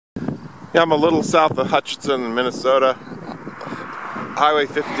Yeah, I'm a little south of Hutchinson in Minnesota. Highway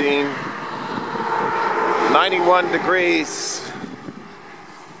 15, 91 degrees.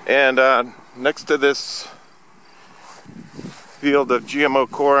 And next to this field of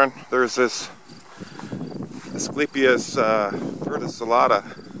GMO corn, there's this Asclepias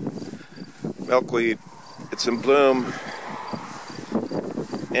verticillata milkweed. It's in bloom,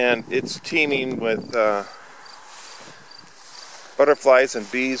 and it's teeming with butterflies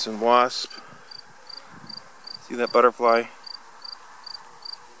and bees and wasps. See that butterfly?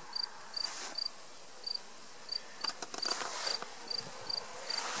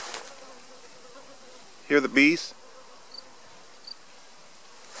 Hear the bees?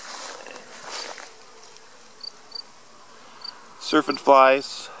 Syrphid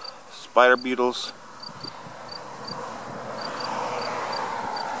flies, spider beetles.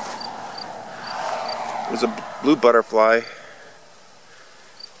 There's a blue butterfly.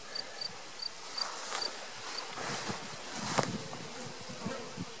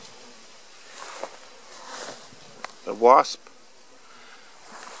 A wasp.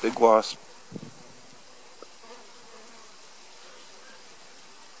 Big wasp.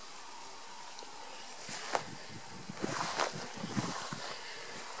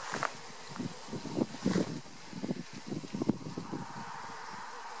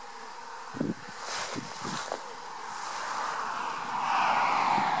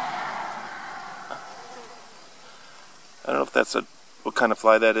 I don't know if that's what kind of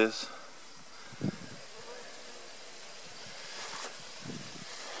fly that is.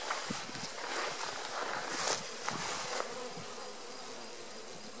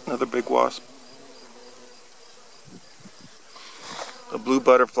 Another big wasp. A blue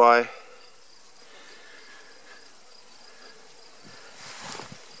butterfly.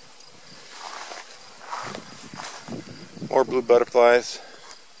 More blue butterflies.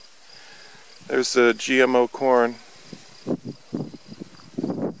 There's the GMO corn.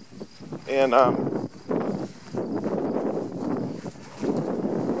 And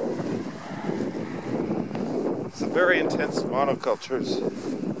some very intense monocultures.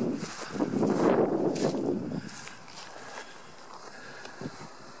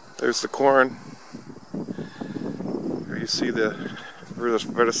 There's the corn. Here you see the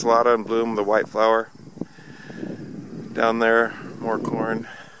verticillata in bloom, the white flower. Down there, more corn.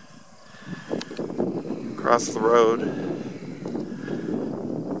 Across the road,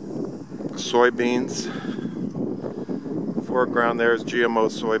 soybeans. Foreground there is GMO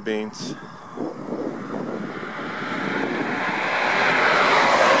soybeans.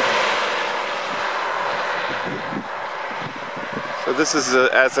 So this is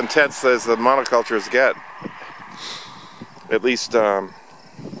as intense as the monocultures get. At least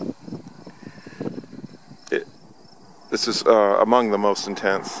this is among the most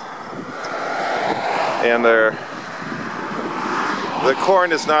intense. And the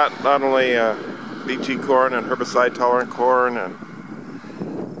corn is not only BT corn and herbicide tolerant corn and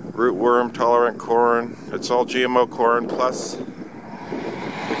rootworm tolerant corn. It's all GMO corn, plus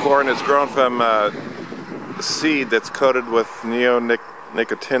the corn is grown from a seed that's coated with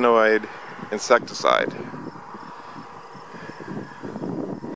neonicotinoid insecticide.